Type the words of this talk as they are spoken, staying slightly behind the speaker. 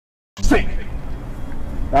sink.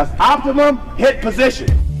 That's optimum hit position.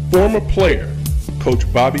 Former player,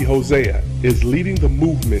 Coach Bobby Hosea, is leading the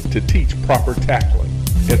movement to teach proper tackling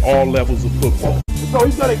at all levels of football. So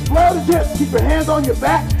he's gonna explode his hips, keep your hands on your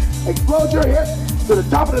back, explode your hips to the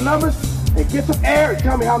top of the numbers, and get some air and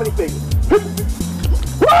tell me how many fingers. Woo!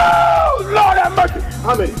 Lord have mercy!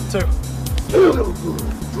 How many? 2.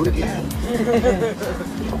 Do it again.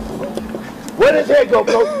 Where does his head go,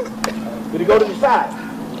 Coach? Did he go to the side?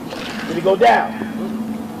 Did he go down?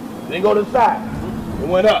 Did he go to the side? It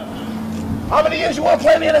went up. How many years you want to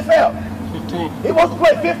play in the NFL? 15. He wants to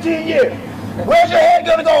play 15 years. Where's your head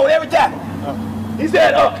gonna go every tackle? He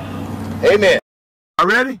said up. Amen. Are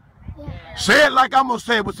you ready? Yeah. Say it like I'm gonna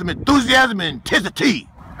say it with some enthusiasm and intensity.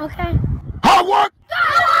 Okay. Hard work.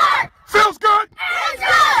 Good work! Feels good. Feels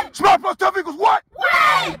good! Smart plus tough equals what?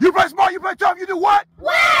 Win! You play smart, you play tough, you do what?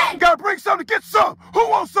 Win! You gotta bring some to get some. Who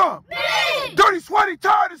wants some? Me! Dirty, sweaty,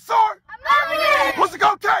 tired, and sore? I'm loving it! What's it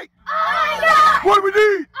gonna take? All I got! What do we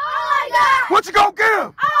need? All I got! What you gonna give?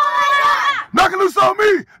 All I Knock it loose on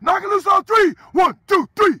me. Knock it loose on 3. 1, 2,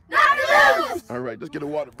 3. got! Knock it loose! All right, let's get the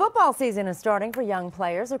water. Football season is starting for young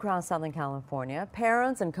players across Southern California.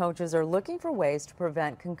 Parents and coaches are looking for ways to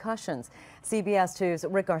prevent concussions. CBS 2's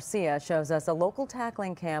Rick Garcia shows us a local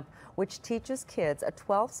tackling camp which teaches kids a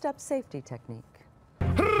 12-step safety technique.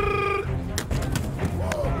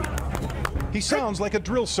 He sounds like a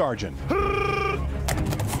drill sergeant.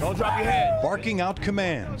 Don't drop your head. Barking out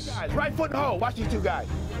commands. Guys, right foot in the hole. Watch these 2 guys.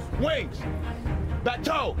 Wings. Back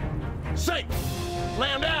toe. Sink.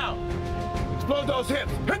 Slam down. Explode those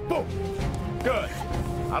hips. Hit, boom. Good.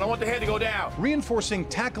 I don't want the head to go down. Reinforcing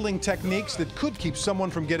tackling techniques that could keep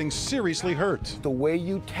someone from getting seriously hurt. The way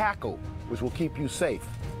you tackle, which will keep you safe.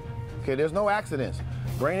 Okay, there's no accidents.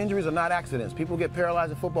 Brain injuries are not accidents. People get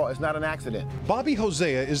paralyzed in football. It's not an accident. Bobby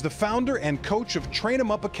Hosea is the founder and coach of Train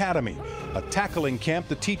 'em Up Academy, a tackling camp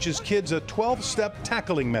that teaches kids a 12-step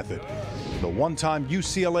tackling method. The one-time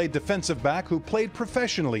UCLA defensive back who played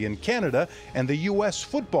professionally in Canada and the U.S.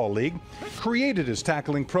 Football League created his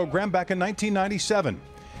tackling program back in 1997.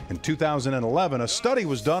 In 2011, a study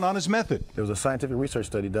was done on his method. There was a scientific research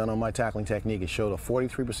study done on my tackling technique. It showed a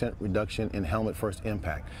 43% reduction in helmet first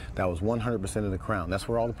impact. That was 100% of the crown. That's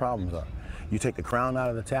where all the problems are. You take the crown out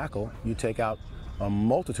of the tackle, you take out a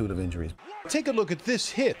multitude of injuries. Take a look at this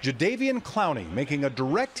hit. Jadeveon Clowney making a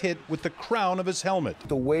direct hit with the crown of his helmet.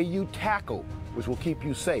 The way you tackle, which will keep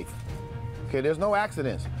you safe. Okay, there's no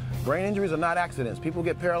accidents. Brain injuries are not accidents. People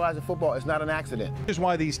get paralyzed in football. It's not an accident. Here's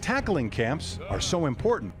why these tackling camps are so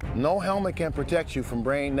important. No helmet can protect you from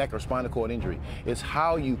brain, neck, or spinal cord injury. It's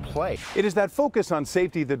how you play. It is that focus on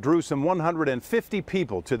safety that drew some 150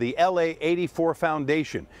 people to the LA 84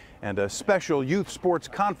 Foundation and a special youth sports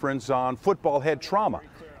conference on football head trauma.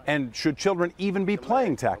 And should children even be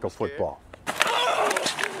playing tackle football?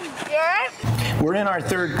 We're in our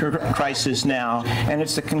third crisis now, and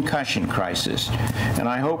it's the concussion crisis. And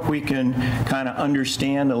I hope we can kind of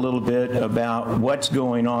understand a little bit about what's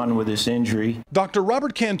going on with this injury. Dr.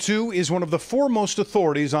 Robert Cantu is one of the foremost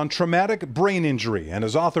authorities on traumatic brain injury and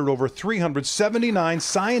has authored over 379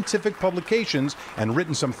 scientific publications and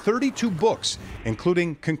written some 32 books,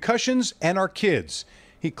 including Concussions and Our Kids.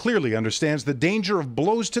 He clearly understands the danger of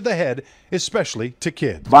blows to the head, especially to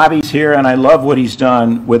kids. Bobby's here, and I love what he's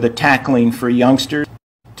done with the tackling for youngsters.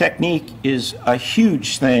 Technique is a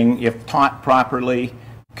huge thing, if taught properly,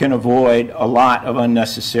 can avoid a lot of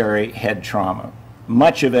unnecessary head trauma.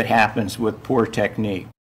 Much of it happens with poor technique.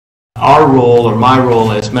 Our role, or my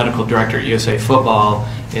role as medical director at USA Football,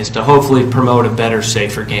 is to hopefully promote a better,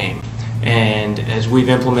 safer game. And as we've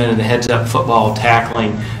implemented the Heads Up Football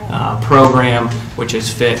Tackling program, which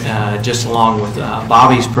is fit just along with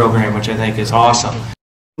Bobby's program, which I think is awesome.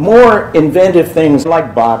 More inventive things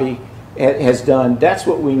like Bobby has done, that's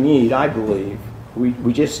what we need, I believe.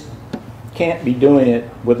 We just can't be doing it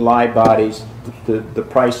with live bodies. The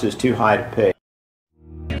price is too high to pay.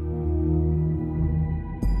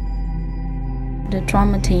 The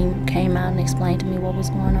trauma team came out and explained to me what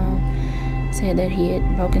was going on. Said that he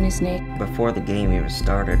had broken his neck. Before the game even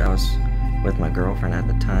started, I was with my girlfriend at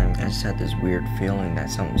the time. I just had this weird feeling that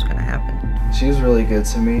something was going to happen. She was really good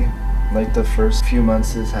to me. Like the first few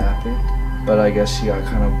months this happened, but I guess she got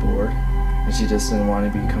kind of bored and she just didn't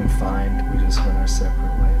want to be confined. We just went our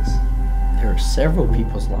separate ways. There are several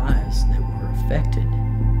people's lives that were affected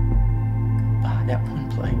by that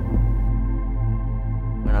one play.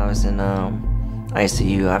 When I was in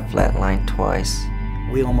ICU, I flatlined twice.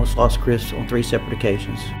 We almost lost Chris on 3 separate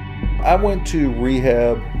occasions. I went to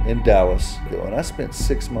rehab in Dallas, and I spent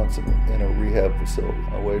 6 months in a rehab facility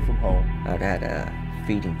away from home. I had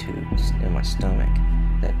feeding tubes in my stomach,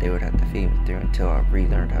 that they would have to feed me through until I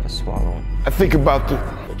relearned how to swallow. I think about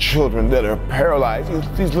the children that are paralyzed,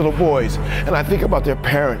 these little boys, and I think about their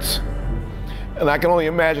parents. And I can only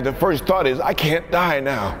imagine the first thought is, I can't die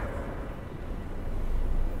now.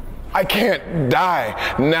 I can't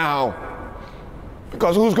die now.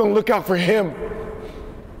 Because who's going to look out for him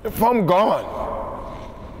if I'm gone?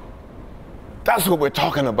 That's what we're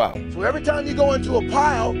talking about. So every time you go into a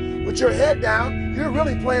pile with your head down, you're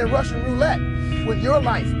really playing Russian roulette with your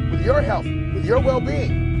life, with your health, with your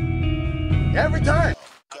well-being. Every time.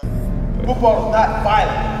 Football is not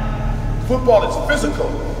violent. Football is physical.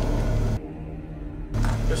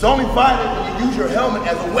 It's only violent when you use your helmet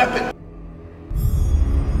as a weapon.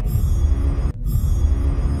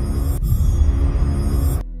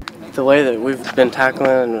 The way that we've been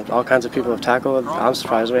tackling and all kinds of people have tackled, I'm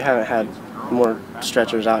surprised we haven't had more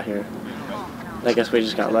stretchers out here. I guess we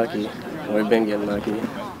just got lucky. We've been getting lucky.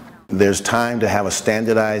 There's time to have a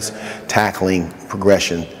standardized tackling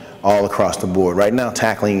progression all across the board. Right now,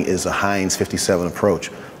 tackling is a Heinz 57 approach.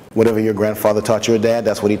 Whatever your grandfather taught your dad,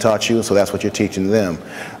 that's what he taught you, so that's what you're teaching them.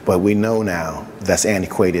 But we know now that's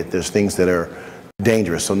antiquated. There's things that are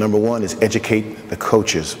dangerous. So number one is educate the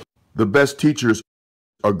coaches. The best teachers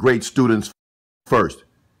are great students first.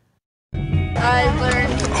 I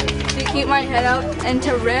learned to keep my head up and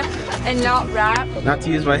to rip and not wrap. Not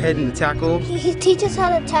to use my head in the tackle. He teaches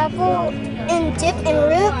how to tackle and dip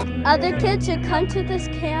and rip. Other kids should come to this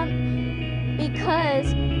camp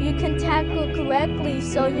because you can tackle correctly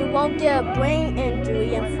so you won't get a brain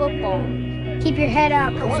injury in football. Keep your head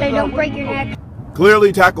up so you don't break your neck.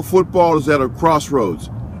 Clearly, tackle football is at a crossroads,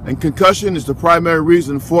 and concussion is the primary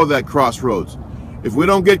reason for that crossroads. If we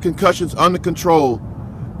don't get concussions under control,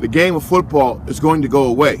 the game of football is going to go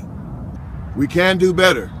away. We can do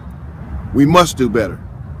better. We must do better.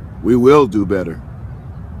 We will do better.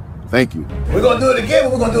 Thank you. We're going to do it again,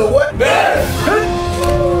 but we're going to do it what? Better!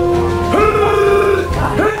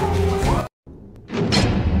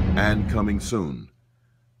 And coming soon,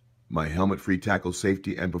 my helmet-free tackle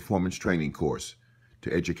safety and performance training course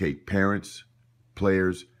to educate parents,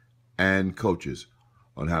 players, and coaches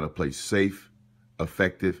on how to play safe,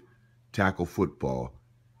 effective tackle football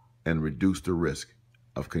and reduce the risk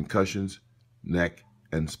of concussions, neck,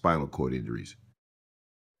 and spinal cord injuries.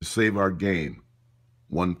 To save our game,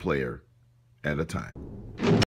 one player at a time.